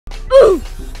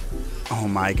Oh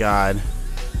my god.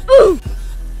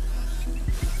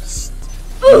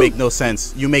 You make no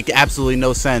sense. You make absolutely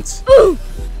no sense.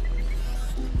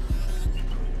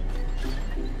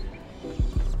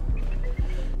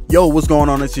 Yo, what's going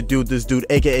on? It's your dude, this dude,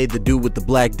 aka the dude with the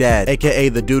black dad, aka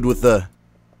the dude with the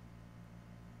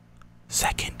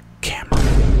second camera.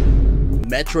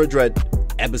 Metroid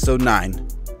episode 9.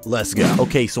 Let's go.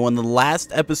 Okay, so in the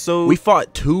last episode, we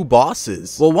fought 2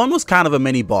 bosses. Well, one was kind of a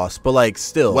mini boss, but like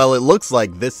still. Well, it looks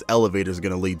like this elevator is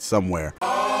gonna lead somewhere.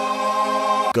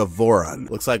 Gavoron.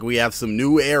 Looks like we have some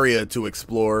new area to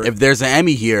explore. If there's an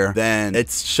E.M.M.I here, then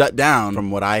it's shut down from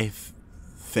what I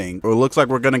think. Or it looks like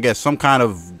we're gonna get some kind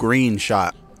of green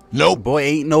shot. Nope. Boy,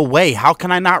 ain't no way. How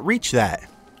can I not reach that?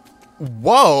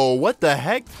 Whoa, what the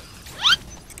heck?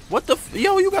 What the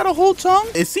yo, you got a whole tongue?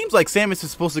 It seems like Samus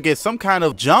is supposed to get some kind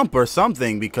of jump or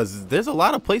something because there's a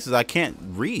lot of places I can't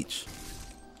reach.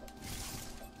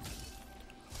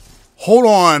 Hold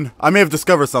on. I may have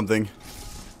discovered something.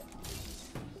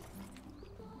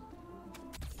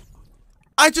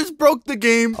 I just broke the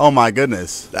game. Oh my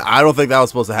goodness. I don't think that was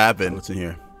supposed to happen. What's in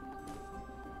here?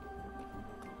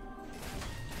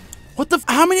 What the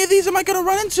how many of these am I gonna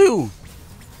run into?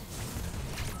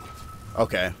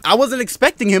 Okay. I wasn't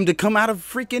expecting him to come out of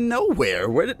freaking nowhere.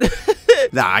 Where did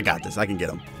Nah, I got this. I can get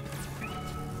him.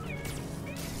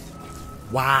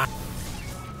 Wow.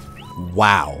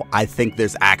 Wow. I think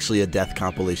there's actually a death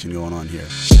compilation going on here.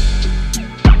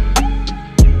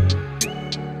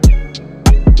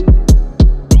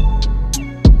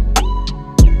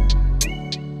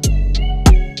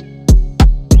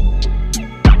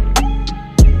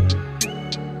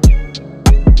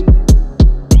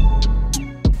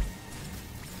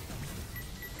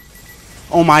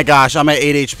 Oh my gosh, I'm at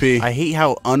 8 HP. I hate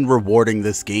how unrewarding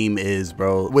this game is,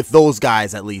 bro. With those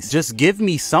guys, at least. Just give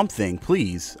me something,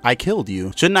 please. I killed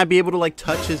you. Shouldn't I be able to, like,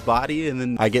 touch his body and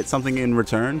then I get something in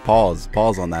return? Pause.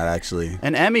 Pause on that, actually.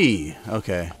 An E.M.M.I.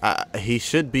 Okay. He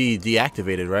should be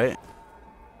deactivated, right?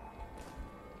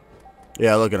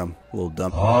 Yeah, look at him. A little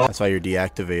dumb. That's why you're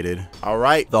deactivated. All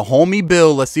right. The homie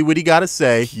Bill. Let's see what he got to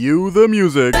say. Cue the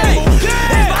music.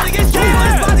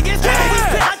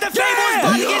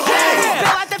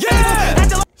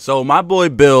 So my boy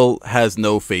Bill has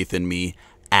no faith in me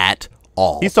at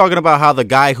all. He's talking about how the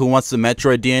guy who wants the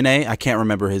Metroid DNA, I can't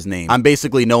remember his name. I'm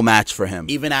basically no match for him.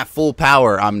 Even at full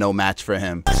power, I'm no match for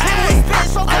him.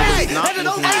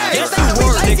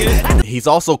 He's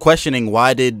also questioning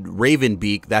why did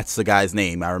Ravenbeak, that's the guy's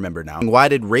name, I remember now. Why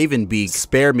did Ravenbeak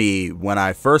spare me when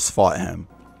I first fought him?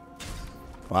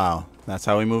 Wow, that's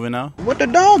how we moving now? What the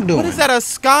dog doing? What is that, a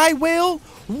sky whale?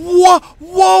 Whoa,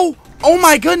 whoa, oh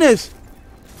my goodness.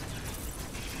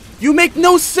 You make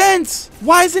no sense.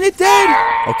 Why isn't it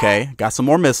dead? Okay, got some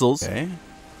more missiles. Okay.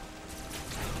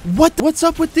 What's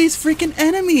up with these freaking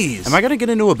enemies? Am I gonna get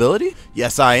a new ability?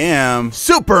 Yes, I am.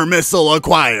 Super missile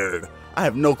acquired. I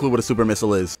have no clue what a super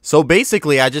missile is. So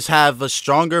basically, I just have a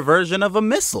stronger version of a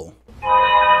missile.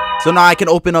 So now I can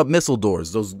open up missile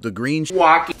doors. The green.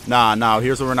 Nah,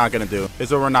 here's what we're not gonna do. Here's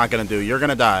what we're not gonna do. You're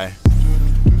gonna die.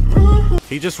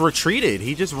 He just retreated.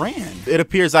 He just ran. It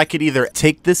appears I could either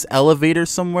take this elevator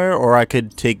somewhere or I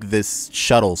could take this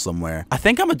shuttle somewhere. I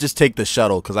think I'm gonna just take the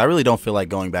shuttle because I really don't feel like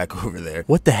going back over there.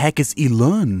 What the heck is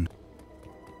E.M.M.I?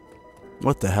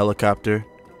 What the helicopter?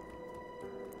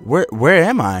 Where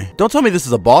am I? Don't tell me this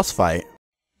is a boss fight.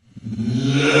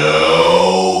 No.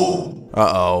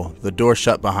 Uh-oh. The door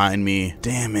shut behind me.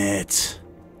 Damn it.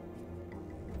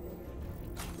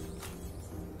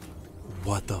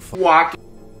 What the fuck?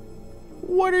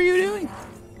 What are you doing?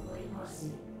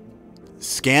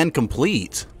 Scan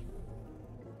complete.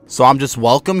 So I'm just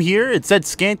welcome here? It said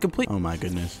scan complete. Oh my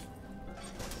goodness.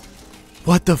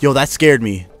 What the? Yo, that scared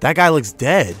me. That guy looks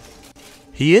dead.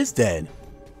 He is dead.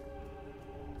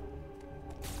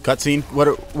 Cutscene.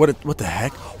 What the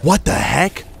heck? What the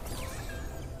heck?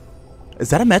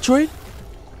 Is that a Metroid?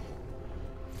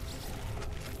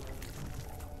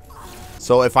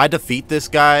 So if I defeat this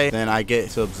guy, then I get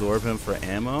to absorb him for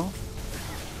ammo?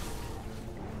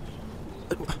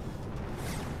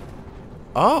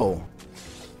 Oh.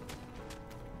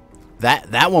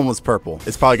 That one was purple.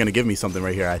 It's probably gonna give me something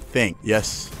right here, I think.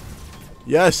 Yes.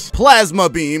 Yes. Plasma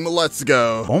beam, let's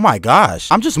go. Oh my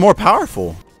gosh. I'm just more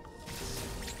powerful.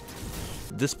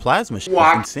 This plasma shit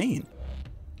is insane.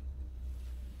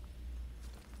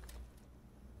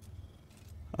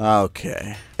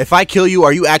 Okay. If I kill you,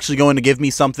 are you actually going to give me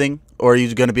something? Or are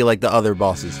you gonna be like the other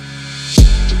bosses?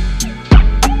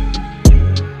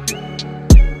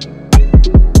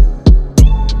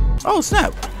 Oh,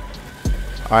 snap.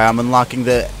 All right, I'm unlocking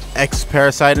the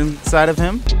X-Parasite inside of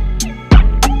him.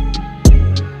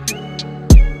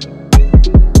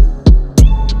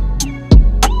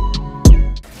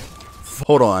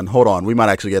 Hold on. We might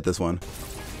actually get this one.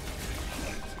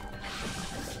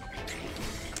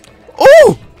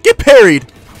 Oh! Get parried!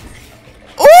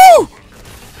 Oh!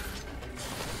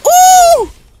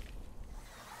 Oh!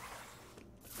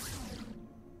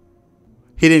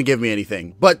 He didn't give me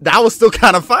anything, but that was still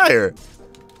kind of fire.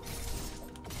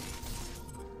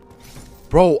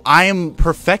 Bro, I am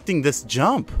perfecting this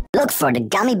jump. Look for the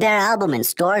Gummy Bear album in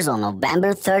stores on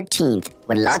November 13th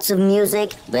with lots of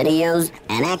music, videos,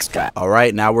 and extra. All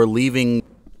right, now we're leaving.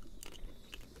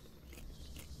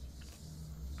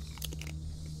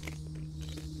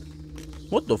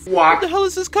 What the what the hell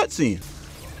is this cutscene?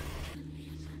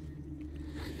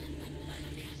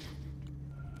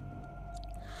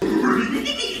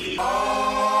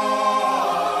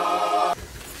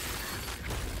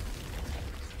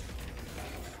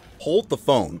 Hold the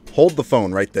phone. Hold the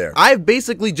phone right there. I've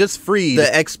basically just freed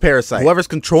the X-Parasite. Whoever's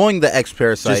controlling the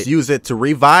X-Parasite just use it to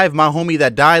revive my homie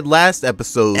that died last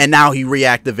episode, and now he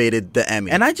reactivated the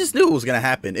E.M.M.I. And I just knew it was gonna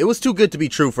happen. It was too good to be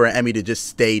true for an E.M.M.I to just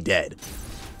stay dead.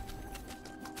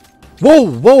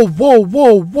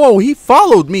 Whoa. He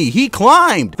followed me. He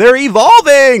climbed. They're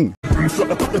evolving.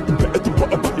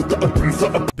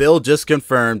 Bill just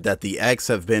confirmed that the X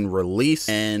have been released,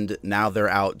 and now they're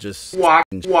out just up.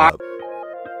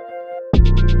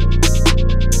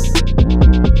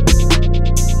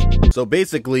 So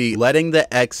basically, letting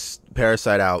the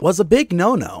X-Parasite out was a big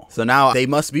no-no. So now they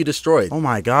must be destroyed. Oh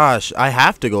my gosh, I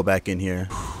have to go back in here.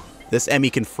 This E.M.M.I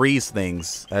can freeze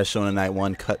things, as shown in that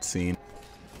one cutscene.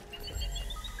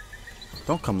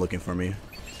 Don't come looking for me.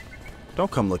 Don't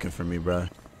come looking for me, bruh.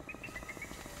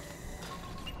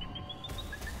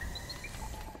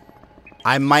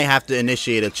 I might have to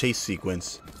initiate a chase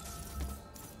sequence.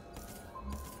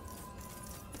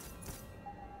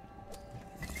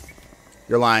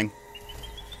 You're lying.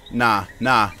 Nah.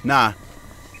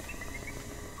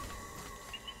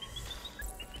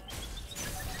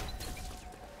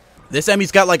 This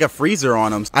E.M.M.I's got like a freezer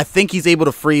on him. I think he's able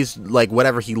to freeze like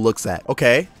whatever he looks at.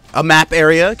 Okay. A map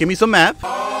area. Give me some map.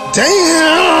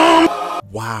 Damn!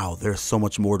 Wow, there's so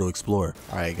much more to explore.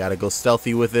 Alright, gotta go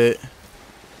stealthy with it.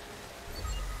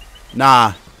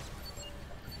 Nah.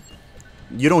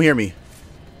 You don't hear me.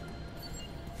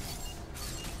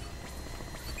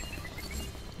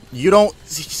 You don't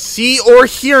see or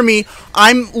hear me.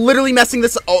 I'm literally messing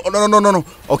this. Oh, no.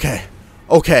 Okay.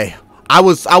 I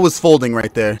was folding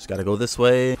right there. Just gotta go this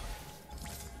way.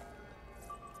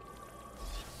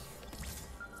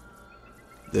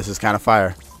 This is kind of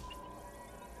fire.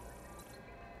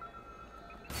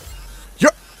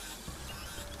 You're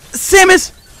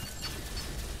Samus!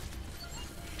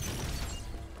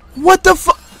 What the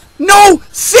fuck? No!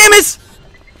 Samus!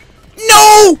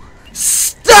 No!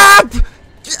 Stop!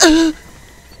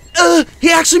 He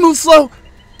actually moves slow.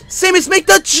 Samus, make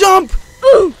the jump!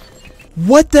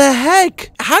 What the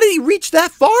heck? How did he reach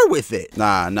that far with it?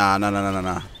 Nah.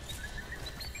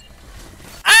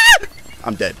 Ah!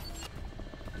 I'm dead.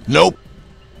 Nope.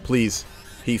 Please.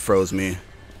 He froze me.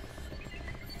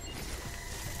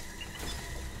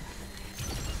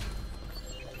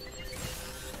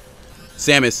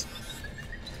 Samus.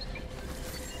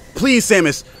 Please,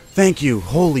 Samus. Thank you.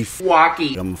 Holy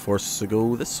f***y. I'm forced to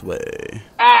go this way.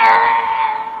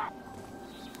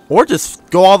 Or just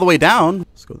go all the way down.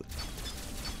 Let's go.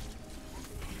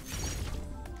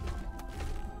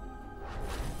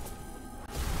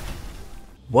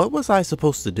 What was I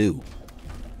supposed to do?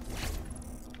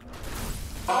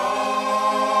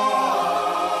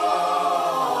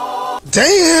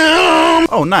 Damn!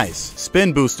 Oh, nice.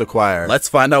 Spin boost acquired. Let's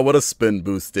find out what a spin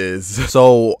boost is.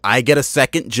 So, I get a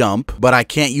second jump, but I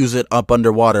can't use it up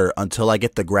underwater until I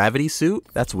get the gravity suit?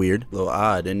 That's weird. A little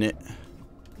odd, isn't it?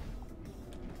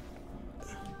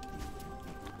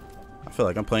 I feel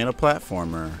like I'm playing a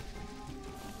platformer.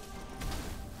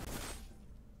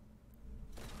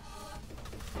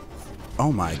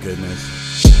 Oh my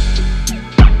goodness.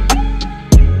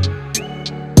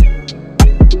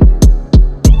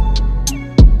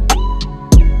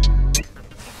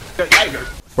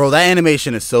 Bro, that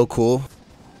animation is so cool.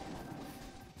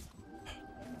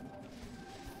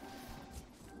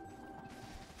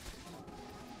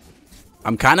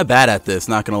 I'm kind of bad at this,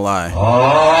 not gonna lie.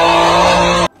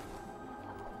 Oh.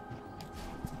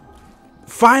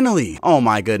 Finally! Oh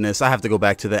my goodness, I have to go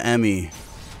back to the E.M.M.I.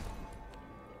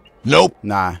 Nope.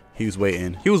 Nah, he was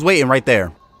waiting. He was waiting right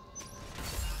there.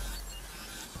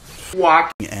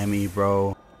 Fuck. E.M.M.I,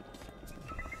 bro.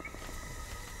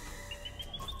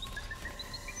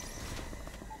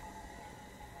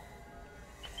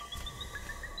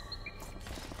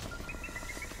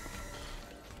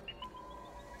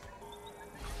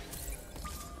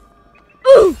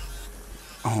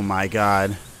 Oh my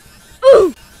god.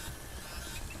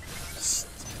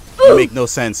 You make no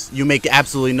sense. You make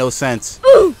absolutely no sense.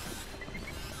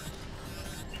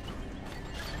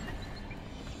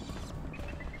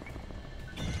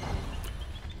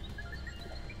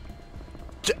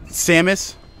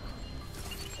 Samus?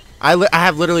 I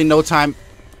have literally no time.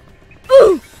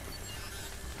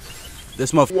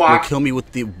 This motherfucker will kill me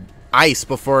with the ice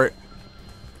before it.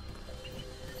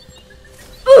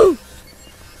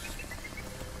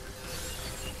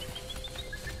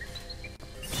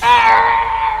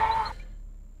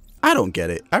 I don't get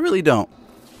it. I really don't.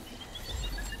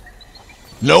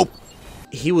 Nope.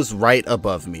 He was right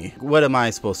above me. What am I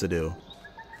supposed to do?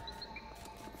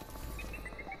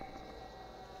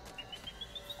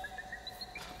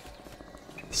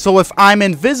 So if I'm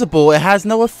invisible, it has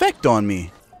no effect on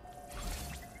me.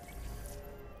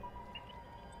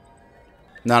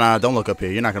 No, don't look up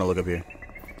here. You're not gonna look up here. I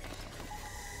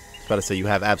was about to say, you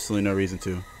have absolutely no reason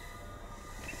to.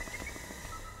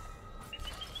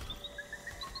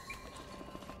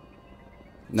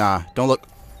 Nah, don't look.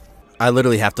 I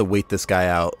literally have to wait this guy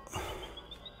out.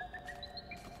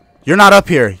 You're not up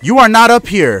here. You are not up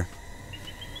here.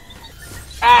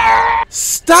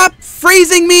 Stop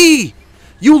freezing me!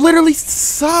 You literally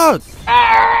suck.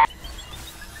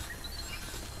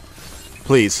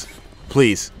 Please.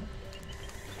 Please.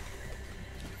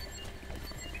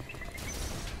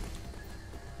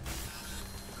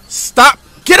 Stop.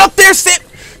 Get up there, Sam.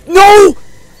 No!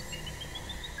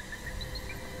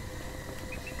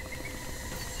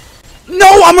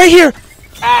 No, I'm right here.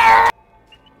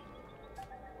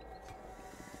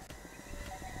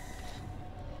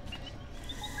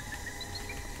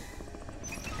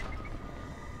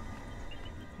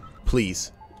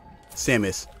 Please,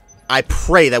 Samus, I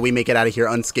pray that we make it out of here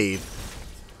unscathed.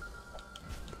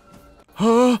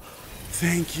 Oh,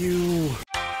 thank you.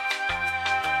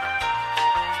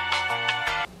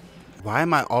 Why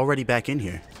am I already back in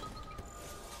here?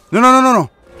 No.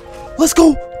 Let's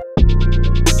go.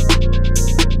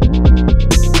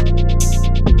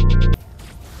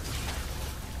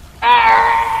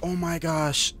 Oh my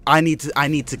gosh. I need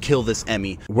to kill this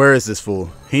E.M.M.I. Where is this fool?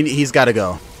 He's got to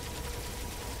go.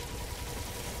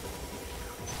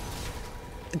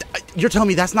 You're telling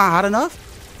me that's not hot enough?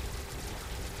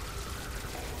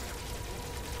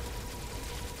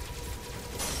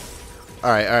 All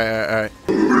right.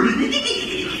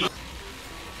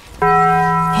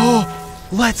 Oh,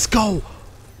 let's go.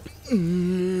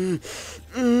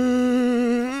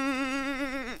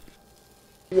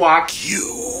 Walk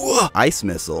you. Ice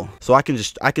missile. So I can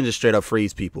just straight up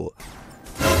freeze people.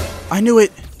 I knew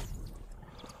it.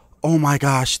 Oh my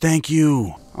gosh, thank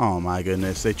you. Oh my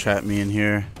goodness, they trapped me in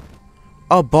here.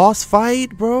 A boss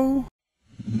fight, bro?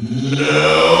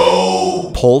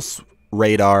 No. Pulse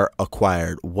radar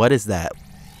acquired. What is that?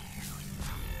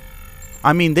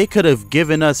 I mean, they could have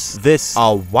given us this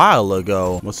a while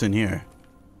ago. What's in here?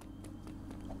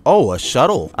 Oh, a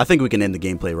shuttle. I think we can end the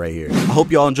gameplay right here. I hope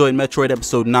y'all enjoyed Metroid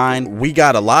Episode 9. We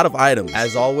got a lot of items.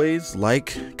 As always,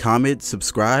 like, comment,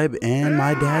 subscribe, and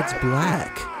my dad's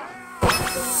black.